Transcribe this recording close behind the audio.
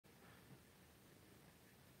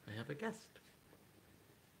have a guest.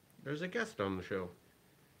 There's a guest on the show.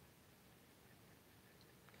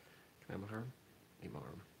 Can I have my arm? Need my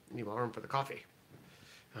arm. Need my arm for the coffee.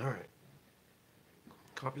 All right.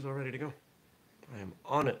 Coffee's all ready to go. I am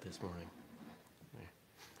on it this morning. I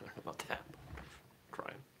don't know about that.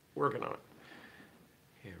 Trying. Working on it.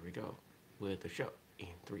 Here we go with the show in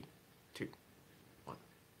 3, 2, 1.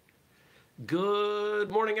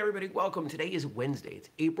 Good morning, everybody. Welcome. Today is Wednesday. It's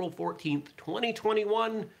April 14th,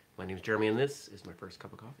 2021. My name is Jeremy, and this is my first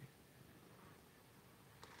cup of coffee.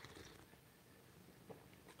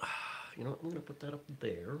 You know what? I'm going to put that up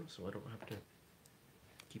there so I don't have to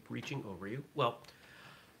keep reaching over you. Well,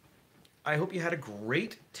 I hope you had a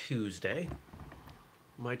great Tuesday.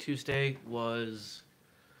 My Tuesday was...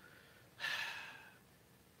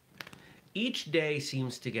 Each day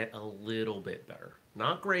seems to get a little bit better.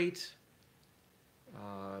 Not great.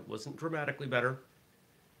 It wasn't dramatically better.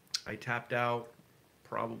 I tapped out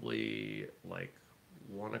probably like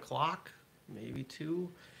 1 o'clock, maybe 2.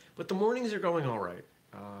 But the mornings are going all right.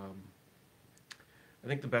 I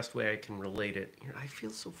think the best way I can relate it... I feel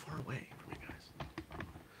so far away from you guys.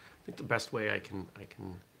 I think the best way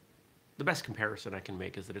the best comparison I can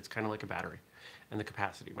make is that it's kind of like a battery. And the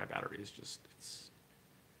capacity of my battery is just...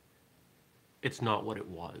 It's not what it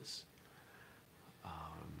was.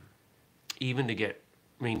 Even to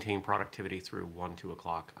maintain productivity through 1, 2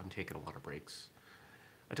 o'clock, I'm taking a lot of breaks.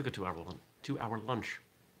 I took a 2-hour lunch.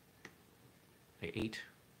 I ate,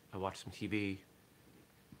 I watched some TV,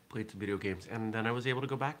 played some video games, and then I was able to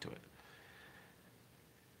go back to it.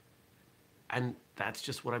 And that's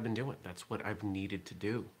just what I've been doing. That's what I've needed to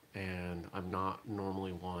do. And I'm not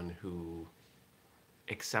normally one who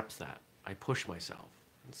accepts that. I push myself.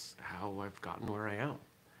 It's how I've gotten where I am.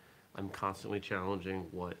 I'm constantly challenging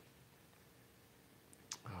what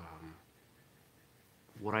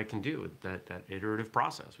I can do, that iterative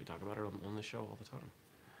process. We talk about it on the show all the time.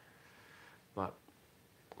 But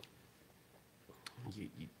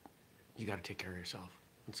you got to take care of yourself.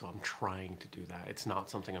 And so I'm trying to do that. It's not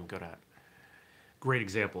something I'm good at. Great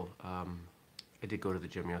example. I did go to the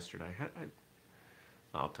gym yesterday.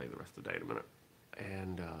 I'll tell you the rest of the day in a minute.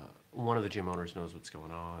 And one of the gym owners knows what's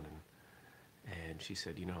going on, and she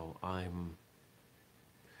said,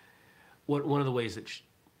 one of the ways that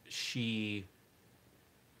she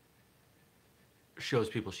shows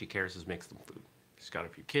people she cares is makes them food. She's got a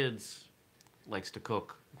few kids, likes to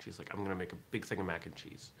cook, and she's like, I'm gonna make a big thing of mac and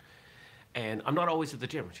cheese. And I'm not always at the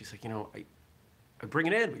gym. She's like, I bring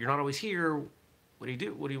it in, but you're not always here. What do you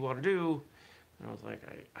do? What do you want to do? And I was like,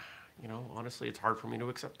 honestly, it's hard for me to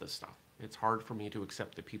accept this stuff. It's hard for me to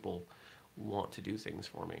accept that people want to do things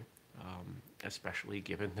for me, especially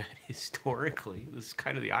given that historically, this is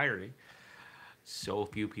kind of the irony, so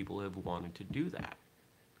few people have wanted to do that.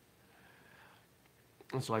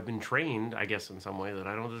 And so I've been trained, I guess, in some way that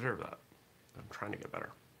I don't deserve that. I'm trying to get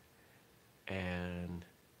better. And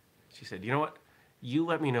she said, you know what? You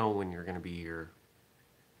let me know when you're going to be here.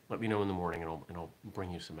 Let me know in the morning, and I'll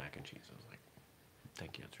bring you some mac and cheese. I was like,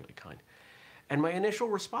 thank you. That's really kind. And my initial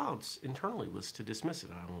response internally was to dismiss it.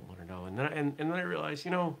 I don't want her to know. And then I realized,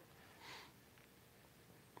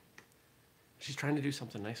 she's trying to do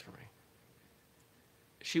something nice for me.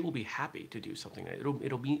 She will be happy to do something.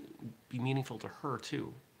 It'll be meaningful to her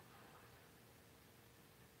too.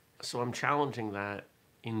 So I'm challenging that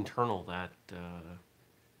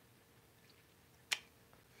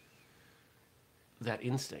that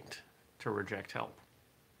instinct to reject help.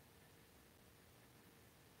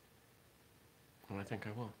 And I think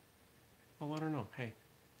I will. I'll let her know, hey,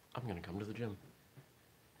 I'm going to come to the gym.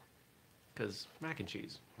 Because mac and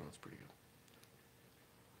cheese, well, that's pretty good.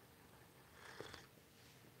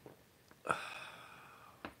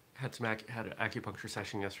 Had an acupuncture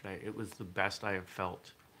session yesterday. It was the best I have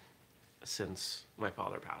felt since my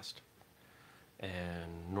father passed.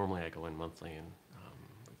 And normally I go in monthly, and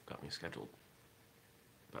they've got me scheduled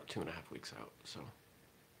about 2.5 weeks out. So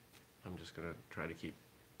I'm just going to try to keep...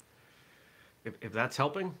 If that's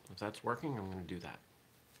helping, if that's working, I'm going to do that.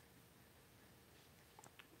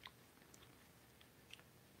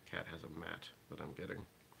 Cat has a mat that I'm getting.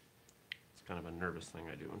 It's kind of a nervous thing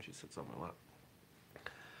I do when she sits on my lap.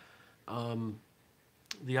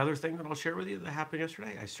 The other thing that I'll share with you that happened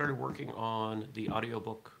yesterday, I started working on the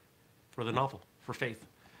audiobook for the novel, for Faith.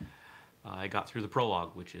 I got through the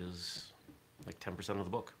prologue, which is like 10% of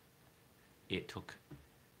the book.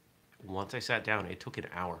 Once I sat down, it took an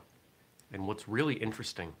hour. And what's really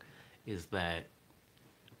interesting is that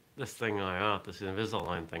this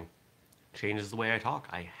Invisalign thing changes the way I talk.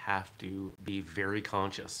 I have to be very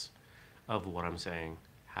conscious of what I'm saying,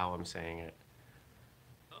 how I'm saying it,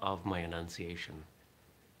 of my enunciation.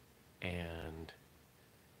 And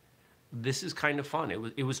this is kind of fun.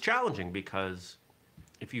 It was challenging because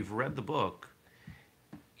if you've read the book,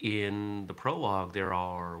 in the prologue there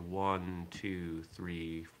are 1, 2,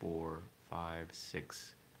 3, 4, 5,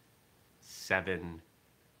 6, 7,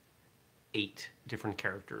 8 different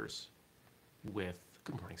characters with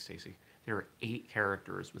good morning, Stacy. There are 8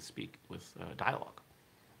 characters with dialogue,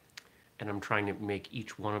 and I'm trying to make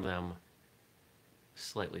each one of them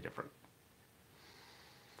slightly different.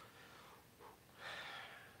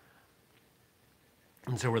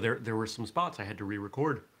 And so there were some spots I had to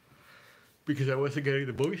re-record because I wasn't getting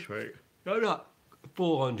the voice right. I'm not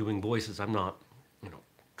full on doing voices. I'm not,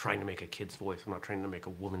 trying to make a kid's voice. I'm not trying to make a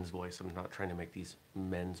woman's voice. I'm not trying to make these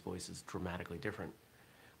men's voices dramatically different.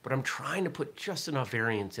 But I'm trying to put just enough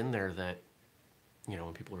variance in there that,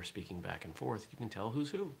 when people are speaking back and forth, you can tell who's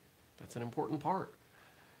who. That's an important part.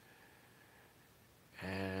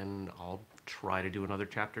 And I'll try to do another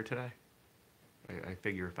chapter today. I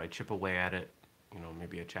figure if I chip away at it,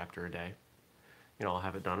 maybe a chapter a day, I'll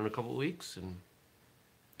have it done in a couple of weeks and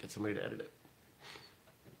get somebody to edit it.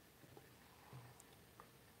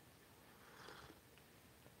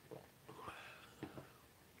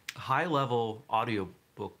 High-level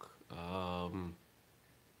audiobook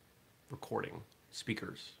recording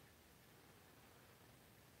speakers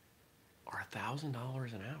are $1,000 an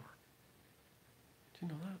hour. Do you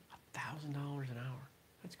know that? $1,000 an hour.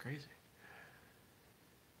 That's crazy.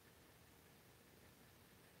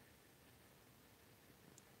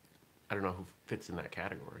 I don't know who fits in that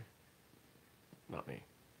category. Not me.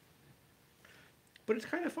 But it's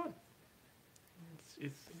kind of fun.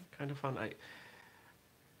 It's kind of fun.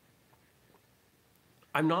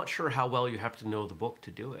 I'm not sure how well you have to know the book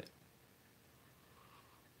to do it.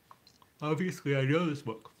 Obviously, I know this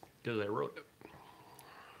book because I wrote it.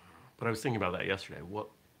 But I was thinking about that yesterday.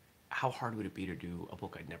 How hard would it be to do a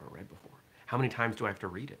book I'd never read before? How many times do I have to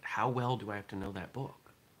read it? How well do I have to know that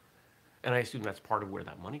book? And I assume that's part of where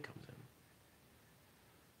that money comes in.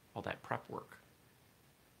 All that prep work.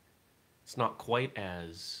 It's not quite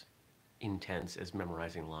as intense as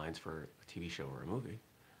memorizing lines for a TV show or a movie.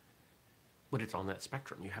 But it's on that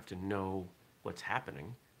spectrum. You have to know what's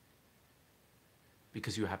happening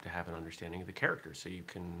because you have to have an understanding of the characters so you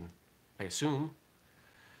can, I assume,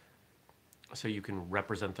 so you can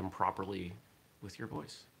represent them properly with your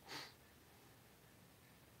voice.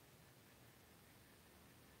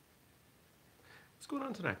 What's going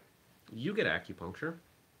on today? You get acupuncture,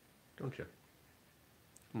 don't you?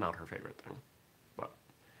 Not her favorite thing, but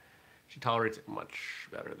she tolerates it much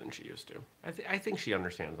better than she used to. I think she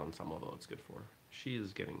understands on some level it's good for her. She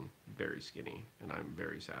is getting very skinny, and I'm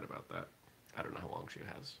very sad about that. I don't know how long she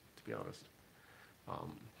has, to be honest.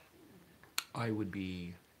 I would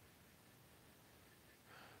be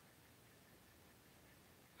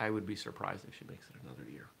surprised if she makes it another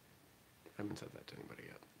year. I haven't said that to anybody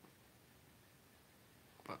yet.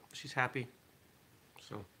 But she's happy,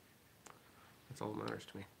 so that's all that matters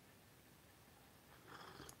to me.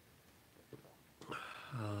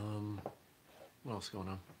 What else is going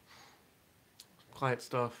on? Client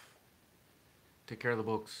stuff. Take care of the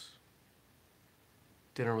books.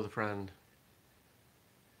 Dinner with a friend.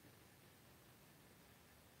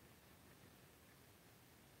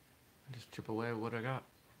 Just chip away at what I got.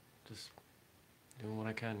 Just doing what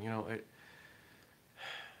I can.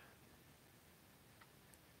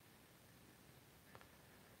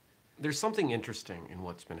 There's something interesting in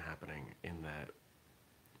what's been happening in that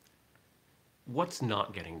what's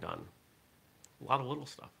not getting done. A lot of little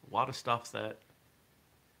stuff. A lot of stuff that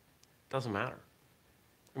doesn't matter.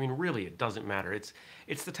 I mean, really, it doesn't matter.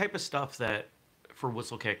 It's the type of stuff that, for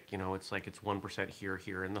Whistlekick, it's like it's 1%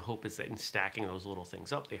 here, and the hope is that in stacking those little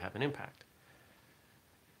things up, they have an impact.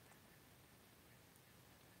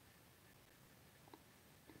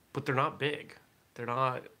 But they're not big. They're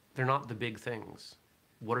not the big things.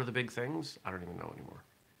 What are the big things? I don't even know anymore.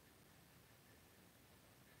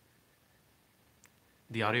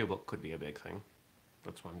 The audiobook could be a big thing.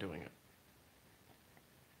 That's why I'm doing it.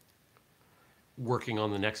 Working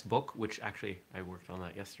on the next book, which actually I worked on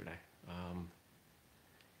that yesterday.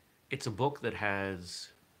 It's a book that has,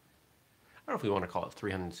 I don't know if we want to call it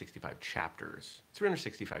 365 chapters,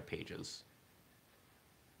 365 pages.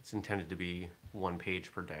 It's intended to be 1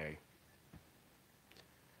 page per day.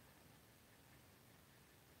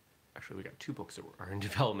 Actually, we got 2 books that are in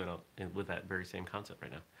development with that very same concept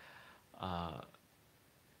right now.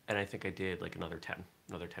 And I think I did like another 10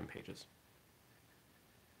 pages.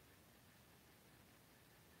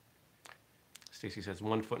 Stacy says,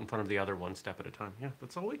 1 foot in front of the other, 1 step at a time. Yeah,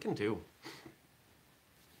 that's all we can do.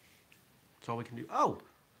 That's all we can do. Oh,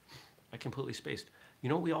 I completely spaced. You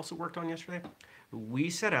know what we also worked on yesterday? We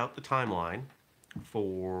set out the timeline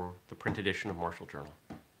for the print edition of Martial Journal.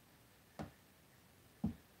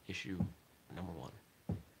 Issue number 1.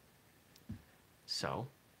 So,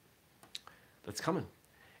 that's coming.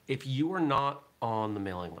 If you are not on the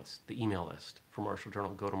mailing list, the email list for Martial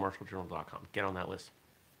Journal, go to martialjournal.com. Get on that list.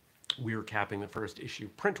 We're capping the first issue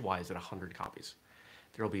print-wise at 100 copies.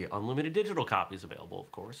 There will be unlimited digital copies available,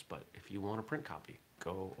 of course, but if you want a print copy,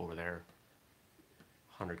 go over there.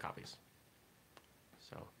 100 copies.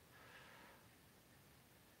 So,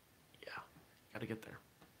 yeah, got to get there.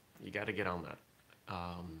 You got to get on that.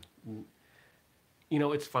 You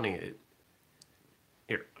know, it's funny.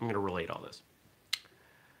 Here, I'm going to relate all this.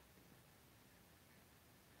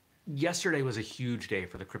 Yesterday was a huge day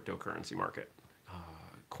for the cryptocurrency market.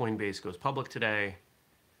 Coinbase goes public today,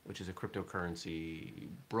 which is a cryptocurrency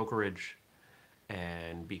brokerage.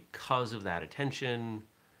 And because of that attention,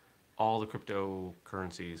 all the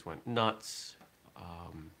cryptocurrencies went nuts,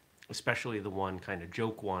 especially the one kind of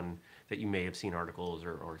joke one that you may have seen articles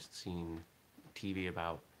or seen TV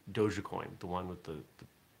about, Dogecoin, the one with the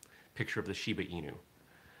picture of the Shiba Inu.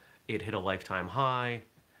 It hit a lifetime high,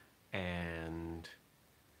 and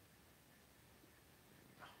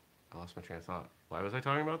I lost my train of thought. Why was I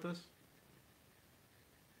talking about this?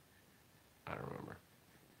 I don't remember.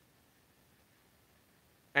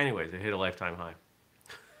 Anyways, it hit a lifetime high.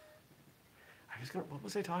 What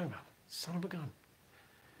was I talking about? Son of a gun.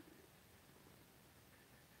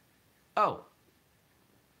 Oh.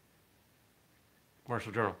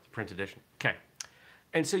 Martial Journal, the print edition. Okay.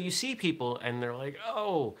 And so you see people and they're like,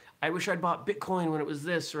 oh, I wish I'd bought Bitcoin when it was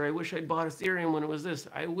this, or I wish I'd bought Ethereum when it was this.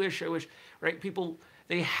 I wish, right? People,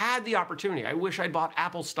 they had the opportunity. I wish I'd bought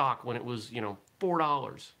Apple stock when it was,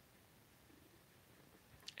 $4.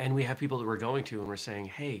 And we have people that we're going to and we're saying,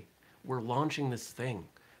 hey, we're launching this thing.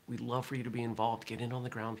 We'd love for you to be involved. Get in on the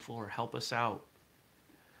ground floor. Help us out.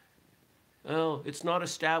 Oh, it's not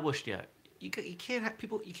established yet. You can't have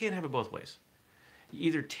people. You can't have it both ways. You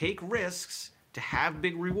either take risks to have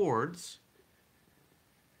big rewards,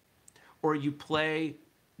 or you play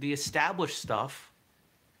the established stuff,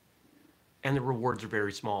 and the rewards are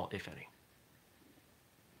very small, if any.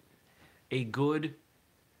 A good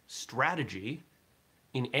strategy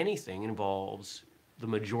in anything involves the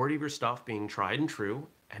majority of your stuff being tried and true,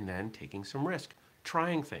 and then taking some risk,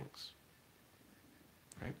 trying things,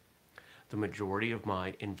 right? The majority of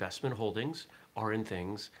my investment holdings are in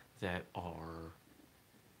things that are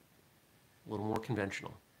a little more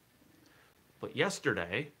conventional. But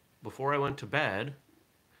yesterday, before I went to bed,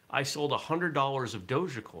 I sold $100 of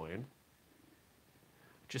Dogecoin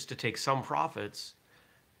just to take some profits.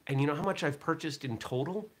 And you know how much I've purchased in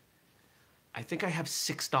total? I think I have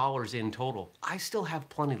 $6 in total. I still have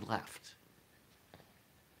plenty left.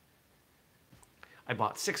 I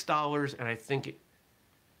bought $6, and I think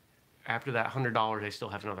after that $100, I still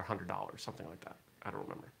have another $100, something like that. I don't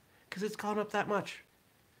remember. Because it's gone up that much.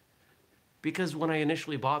 Because when I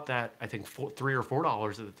initially bought that, I think $3 or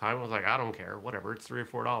 $4 at the time, I was like, I don't care, whatever, it's $3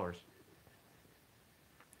 or $4.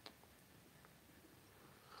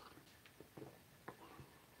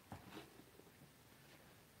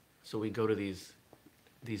 So we go to these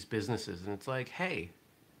businesses, and it's like, hey,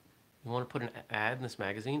 you want to put an ad in this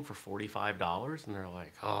magazine for $45? And they're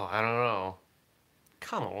like, oh, I don't know.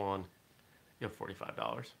 Come on. You have $45.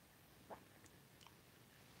 How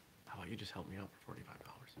about you just help me out for $45?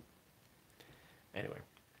 Anyway,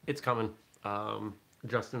 it's coming.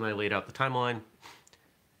 Justin and I laid out the timeline.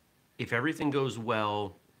 If everything goes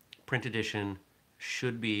well, print edition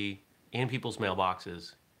should be in people's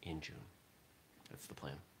mailboxes in June. That's the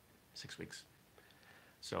plan. 6 weeks.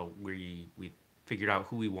 So we figured out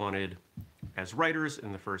who we wanted as writers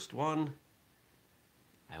in the first one.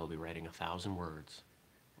 I will be writing 1,000 words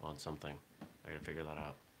on something. I gotta figure that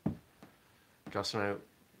out. Justin and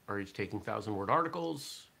I are each taking 1,000-word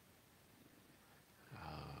articles.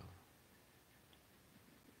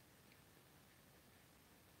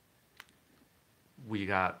 We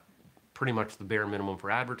got pretty much the bare minimum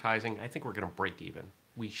for advertising. I think we're gonna break even.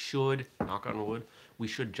 We should, knock on wood, we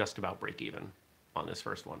should just about break even on this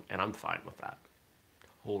first one, and I'm fine with that.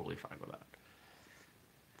 Totally fine with that.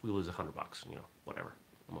 If we lose $100, whatever.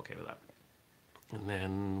 I'm okay with that. And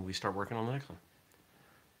then we start working on the next one.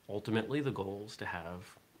 Ultimately, the goal is to have,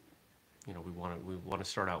 we want to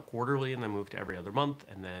start out quarterly and then move to every other month,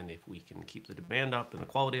 and then if we can keep the demand up and the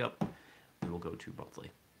quality up, we will go to monthly.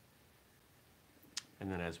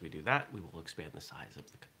 And then as we do that, we will expand the size of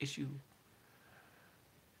the issue.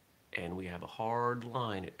 And we have a hard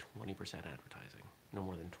line at 20% advertising. No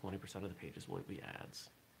more than 20% of the pages will be ads.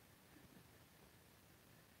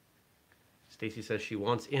 It's Stacy says she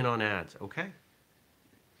wants in on ads. Okay.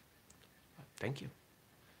 Thank you.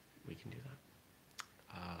 We can do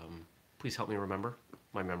that. Please help me remember.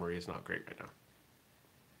 My memory is not great right now.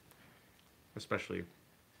 Especially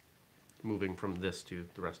moving from this to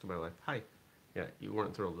the rest of my life. Hi. Yeah, you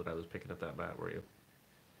weren't thrilled that I was picking up that bat, were you?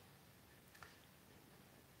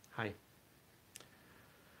 Hi.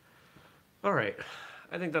 All right.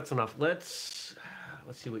 I think that's enough. Let's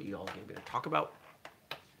see what you all gave me to talk about.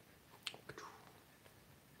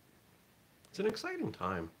 It's an exciting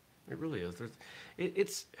time. It really is.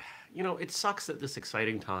 It's, you know, it sucks that this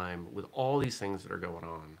exciting time with all these things that are going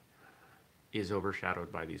on is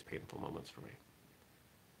overshadowed by these painful moments for me.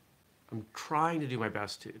 I'm trying to do my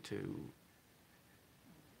best to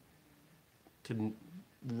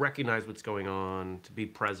recognize what's going on, to be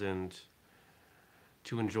present,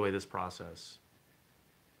 to enjoy this process.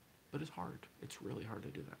 But it's hard. It's really hard to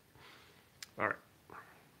do that. All right.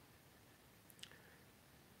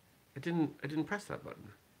 I didn't press that button.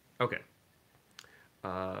 Okay.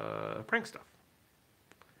 Prank stuff.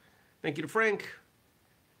 Thank you to Frank.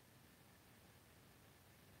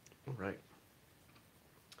 All right.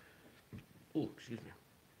 Oh, excuse me.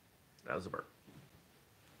 That was a burp.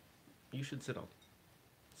 You should sit down.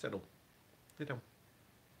 Settle. Sit down.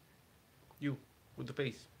 You, with the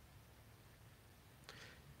face.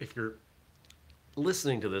 If you're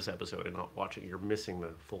listening to this episode and not watching, you're missing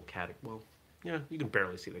the full cat. Well, yeah, you can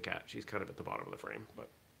barely see the cat. She's kind of at the bottom of the frame, but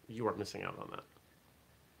you aren't missing out on that.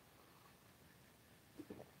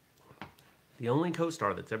 The only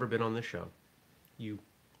co-star that's ever been on this show. You.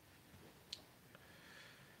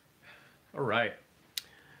 All right.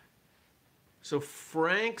 So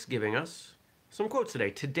Frank's giving us some quotes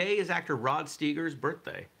today. Today is actor Rod Steiger's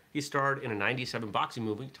birthday. He starred in a 97 boxing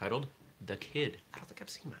movie titled The Kid. I don't think I've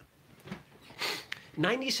seen that.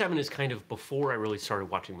 97 is kind of before I really started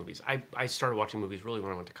watching movies. I started watching movies really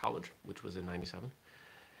when I went to college, which was in 97.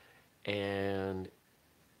 And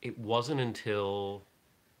it wasn't until...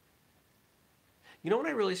 You know when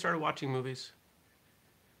I really started watching movies?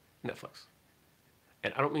 Netflix.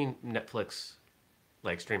 And I don't mean Netflix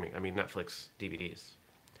like streaming. I mean Netflix DVDs.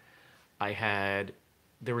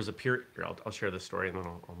 There was a period... Here, I'll share this story and then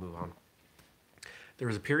I'll move on. There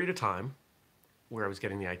was a period of time where I was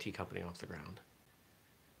getting the IT company off the ground.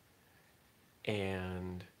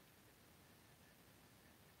 And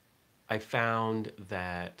I found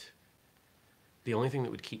that the only thing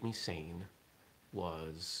that would keep me sane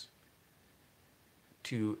was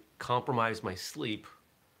to compromise my sleep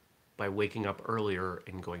by waking up earlier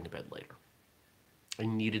and going to bed later. I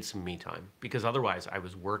needed some me time because otherwise I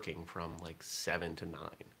was working from like 7 to 9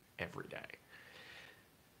 every day.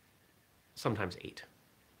 Sometimes 8.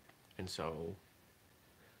 And so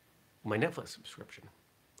my Netflix subscription,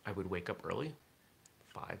 I would wake up early,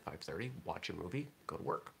 5:30, watch a movie, go to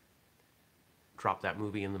work. Drop that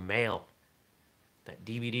movie in the mail. That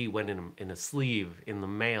DVD went in a sleeve in the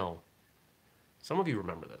mail. Some of you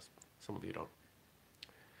remember this. Some of you don't.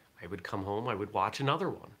 I would come home, I would watch another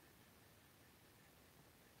one.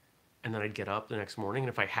 And then I'd get up the next morning, and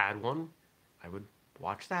if I had one, I would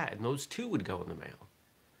watch that. And those two would go in the mail.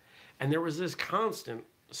 And there was this constant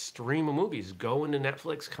stream of movies going to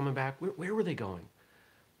Netflix, coming back. Where were they going?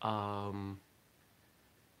 Trying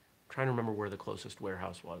to remember where the closest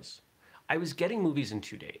warehouse was. I was getting movies in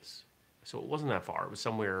 2 days. So it wasn't that far. It was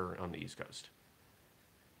somewhere on the East Coast.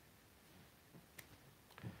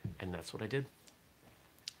 And that's what I did.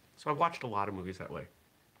 So I watched a lot of movies that way.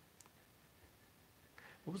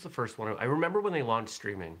 What was the first one? I remember when they launched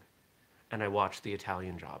streaming and I watched The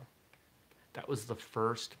Italian Job. That was the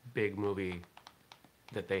first big movie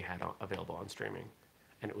that they had available on streaming.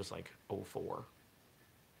 And it was like 2004.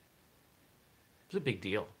 It was a big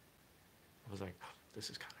deal. I was like, oh,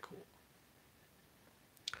 this is kind of cool.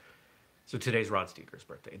 So today's Rod Steiger's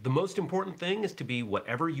birthday. The most important thing is to be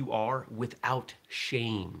whatever you are without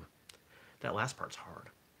shame. That last part's hard.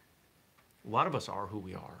 A lot of us are who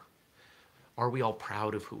we are. Are we all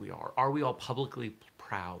proud of who we are? Are we all publicly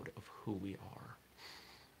proud of who we are?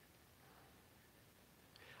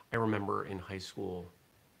 I remember in high school,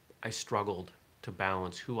 I struggled to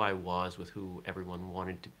balance who I was with who everyone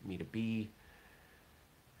wanted me to be.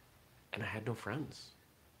 And I had no friends.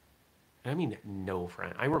 And I mean no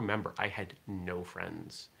friends. I remember I had no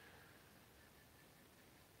friends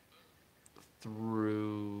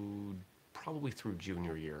probably through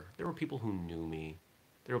junior year. There were people who knew me.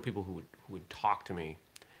 There were people who would talk to me.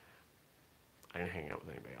 I didn't hang out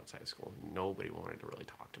with anybody outside of school. Nobody wanted to really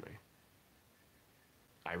talk to me.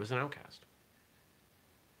 I was an outcast.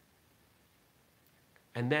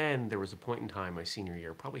 And then there was a point in time my senior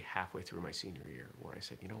year, probably halfway through my senior year, where I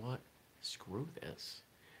said, you know what? screw this.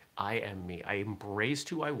 I am me. I embraced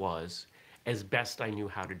who I was as best I knew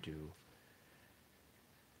how to do.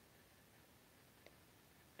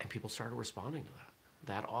 And people started responding to that.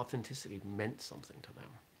 That authenticity meant something to them.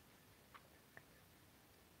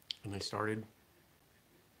 And they started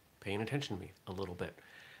paying attention to me a little bit.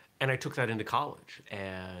 And I took that into college.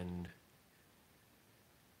 And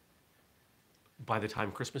by the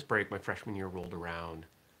time Christmas break, my freshman year rolled around,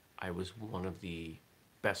 I was one of the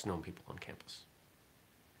best known people on campus.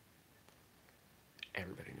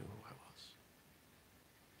 Everybody knew who I was.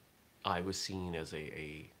 I was seen as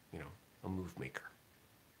a move maker.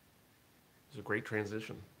 It was a great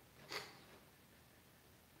transition.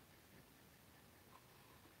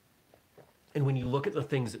 And when you look at the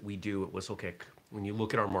things that we do at Whistlekick, when you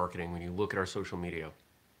look at our marketing, when you look at our social media,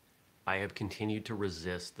 I have continued to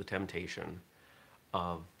resist the temptation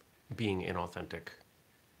of being inauthentic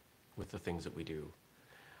with the things that we do.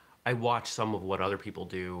 I watch some of what other people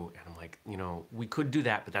do, and I'm like, we could do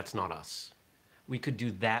that, but that's not us. We could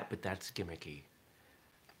do that, but that's gimmicky.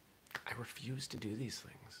 I refuse to do these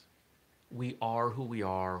things. We are who we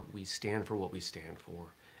are. We stand for what we stand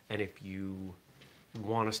for. And if you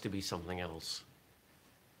want us to be something else,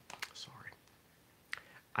 sorry.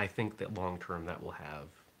 I think that long term that will have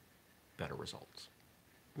better results.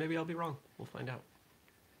 Maybe I'll be wrong. We'll find out.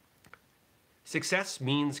 Success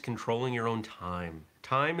means controlling your own time.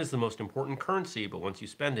 Time is the most important currency, but once you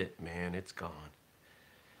spend it, man, it's gone.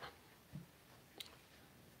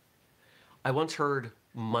 I once heard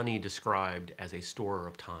money described as a storer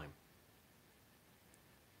of time.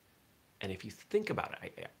 And if you think about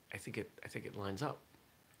it, I think it lines up.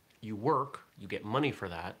 You work, you get money for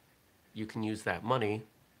that. You can use that money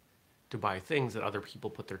to buy things that other people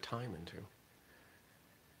put their time into.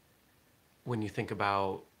 When you think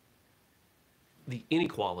about the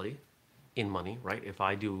inequality in money, right? If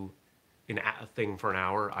I do a thing for an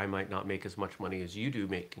hour, I might not make as much money as you do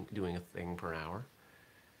doing a thing for an hour.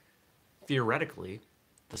 Theoretically,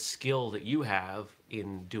 the skill that you have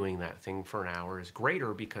in doing that thing for an hour is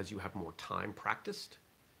greater because you have more time practiced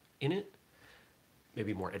in it,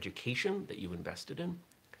 maybe more education that you invested in.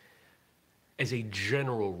 As a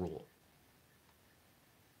general rule,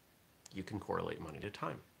 you can correlate money to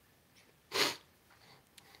time.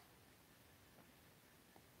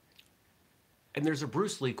 And there's a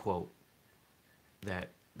Bruce Lee quote that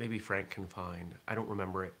maybe Frank can find. I don't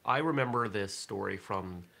remember it. I remember this story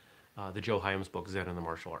from the Joe Hyams book, Zen and the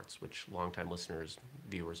Martial Arts, which longtime listeners,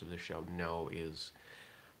 viewers of this show know is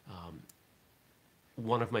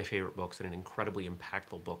one of my favorite books and an incredibly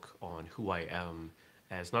impactful book on who I am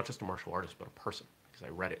as not just a martial artist, but a person, because I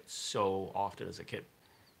read it so often as a kid.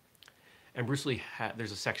 And Bruce Lee,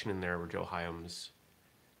 there's a section in there where Joe Hyams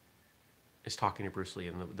is talking to Bruce Lee,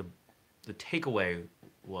 and the takeaway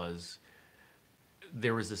was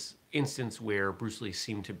there was this instance where Bruce Lee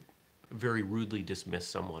seemed to very rudely dismiss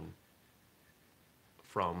someone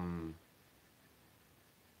from,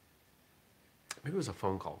 maybe it was a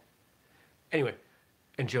phone call. Anyway,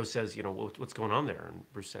 and Joe says, what's going on there? And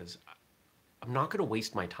Bruce says, I'm not going to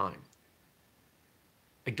waste my time.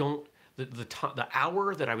 The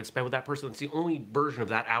hour that I would spend with that person, it's the only version of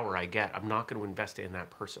that hour I get. I'm not going to invest it in that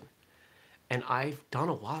person. And I've done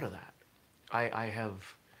a lot of that. I have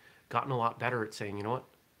gotten a lot better at saying, you know what?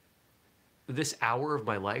 This hour of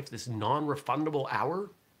my life, this non-refundable hour,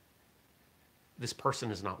 this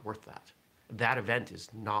person is not worth that. That event is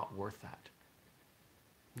not worth that.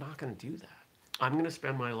 I'm not going to do that. I'm going to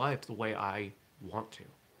spend my life the way I want to.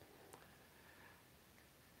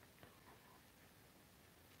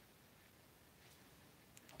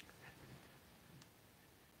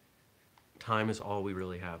 Time is all we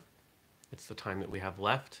really have. It's the time that we have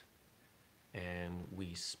left, and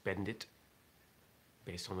we spend it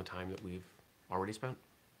based on the time that we've already spent.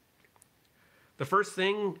 The first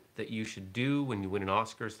thing that you should do when you win an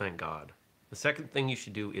Oscar is thank God. The second thing you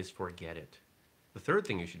should do is forget it. The third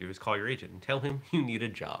thing you should do is call your agent and tell him you need a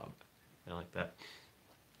job. I like that.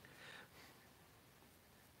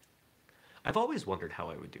 I've always wondered how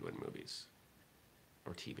I would do in movies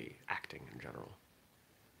or TV, acting in general.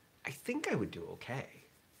 I think I would do okay.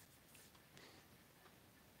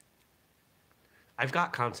 I've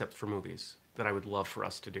got concepts for movies that I would love for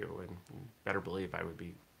us to do, and better believe I would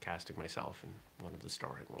be casting myself in one of the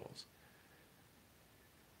starring roles.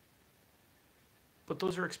 But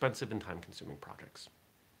those are expensive and time-consuming projects,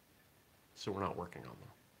 so we're not working on them.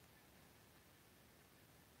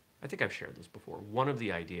 I think I've shared this before. One of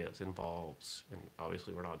the ideas involves, and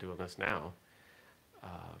obviously we're not doing this now,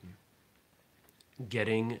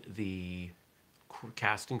 getting the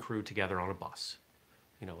cast and crew together on a bus.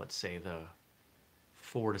 Let's say the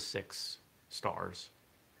 4 to 6 stars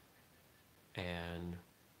and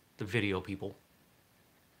the video people,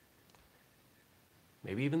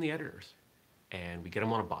 maybe even the editors, and we get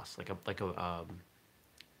them on a bus, like an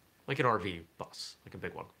RV bus, like a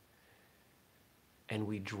big one, and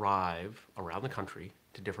we drive around the country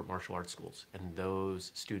to different martial arts schools, and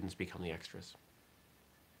those students become the extras.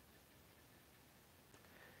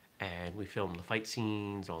 And we film the fight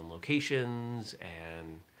scenes on locations,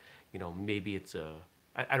 and maybe it's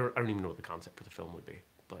I don't even know what the concept for the film would be,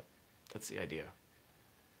 but that's the idea.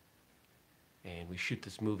 And we shoot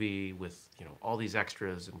this movie with all these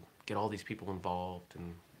extras and get all these people involved,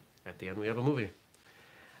 and at the end we have a movie.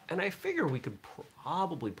 And I figure we could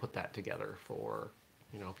probably put that together for,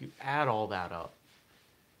 if you add all that up,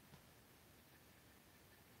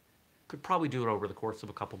 could probably do it over the course of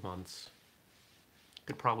a couple months.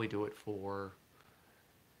 Could probably do it for,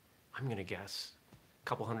 I'm gonna guess, a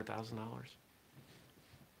couple $100,000.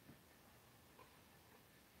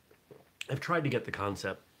 I've tried to get the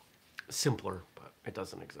concept simpler, but it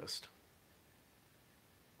doesn't exist.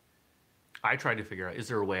 I tried to figure out, is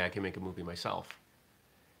there a way I can make a movie myself?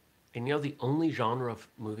 And the only genre of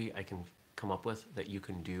movie I can come up with that you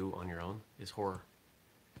can do on your own is horror.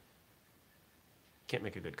 You can't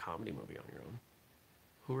make a good comedy movie on your own.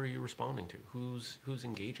 Who are you responding to? Who's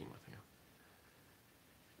engaging with you?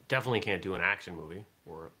 Definitely can't do an action movie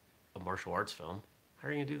or a martial arts film. How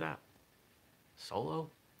are you gonna do that? Solo?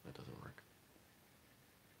 That doesn't work.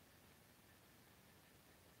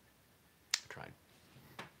 I tried.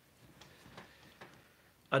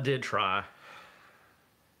 I did try.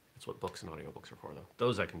 That's what books and audiobooks are for, though.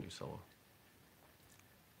 Those I can do solo.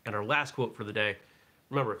 And our last quote for the day.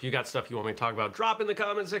 Remember, if you got stuff you want me to talk about, drop in the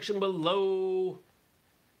comment section below,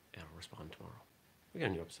 and I'll respond tomorrow. We got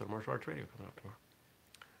a new episode of Martial Arts Radio coming out tomorrow.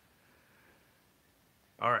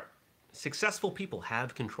 All right. Successful people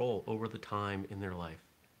have control over the time in their life.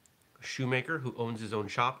 A shoemaker who owns his own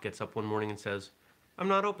shop gets up one morning and says, "I'm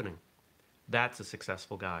not opening." That's a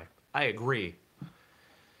successful guy. I agree.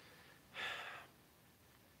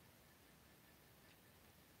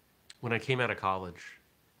 When I came out of college,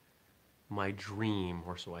 my dream,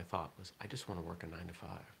 or so I thought, was I just want to work a 9 to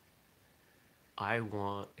 5. I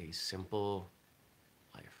want a simple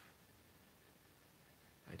life.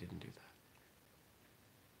 I didn't do that.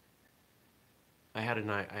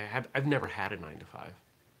 I've never had a 9 to 5.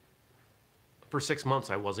 For 6 months,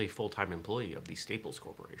 I was a full-time employee of the Staples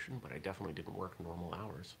Corporation, but I definitely didn't work normal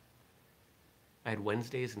hours. I had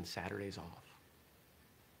Wednesdays and Saturdays off.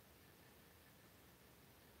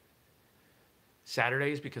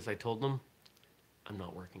 Saturdays because I told them, I'm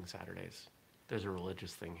not working Saturdays. There's a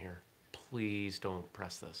religious thing here. Please don't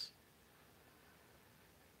press this.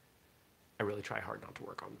 I really try hard not to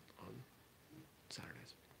work on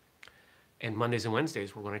Saturdays. And Mondays and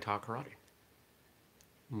Wednesdays were when I taught karate.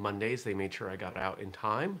 Mondays, they made sure I got out in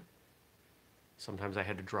time. Sometimes I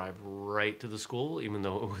had to drive right to the school, even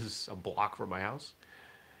though it was a block from my house.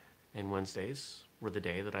 And Wednesdays were the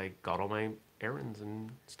day that I got all my errands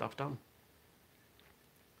and stuff done.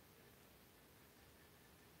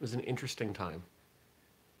 It was an interesting time.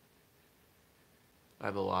 I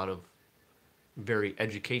have a lot of very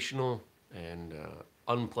educational and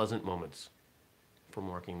unpleasant moments from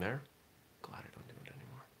working there. Glad I don't do it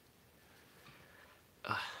anymore.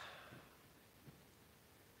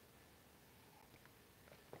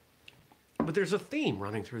 But there's a theme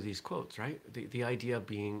running through these quotes, right? The idea of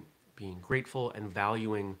being grateful and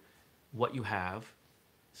valuing what you have.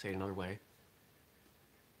 Say it another way.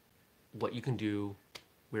 What you can do,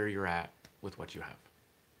 where you're at with what you have.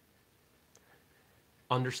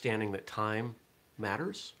 Understanding that time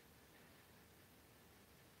matters.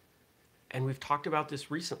 And we've talked about this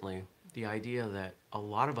recently, the idea that a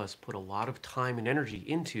lot of us put a lot of time and energy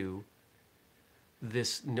into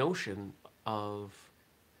this notion of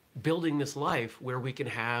building this life where we can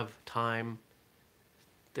have time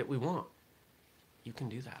that we want. You can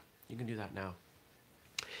do that. You can do that now.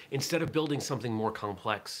 Instead of building something more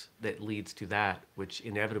complex that leads to that, which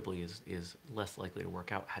inevitably is less likely to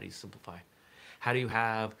work out, how do you simplify? How do you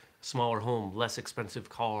have a smaller home, less expensive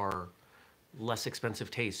car, less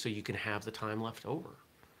expensive taste, so you can have the time left over?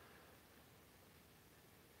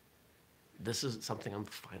 This is something I'm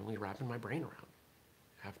finally wrapping my brain around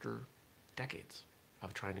after decades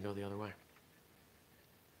of trying to go the other way.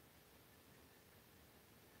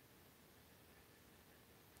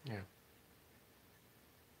 Yeah.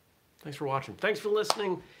 Thanks for watching. Thanks for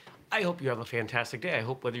listening. I hope you have a fantastic day. I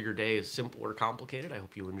hope whether your day is simple or complicated, I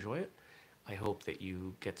hope you enjoy it. I hope that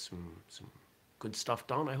you get some good stuff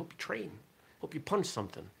done. I hope you train. Hope you punch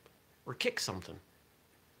something or kick something.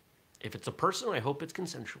 If it's a person, I hope it's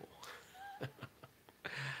consensual.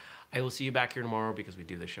 I will see you back here tomorrow because we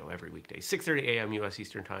do this show every weekday, 6:30 a.m. U.S.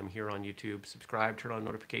 Eastern Time here on YouTube. Subscribe, turn on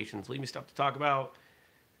notifications, leave me stuff to talk about,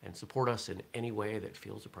 and support us in any way that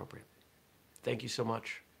feels appropriate. Thank you so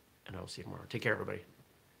much, and I will see you tomorrow. Take care, everybody.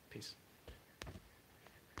 Peace.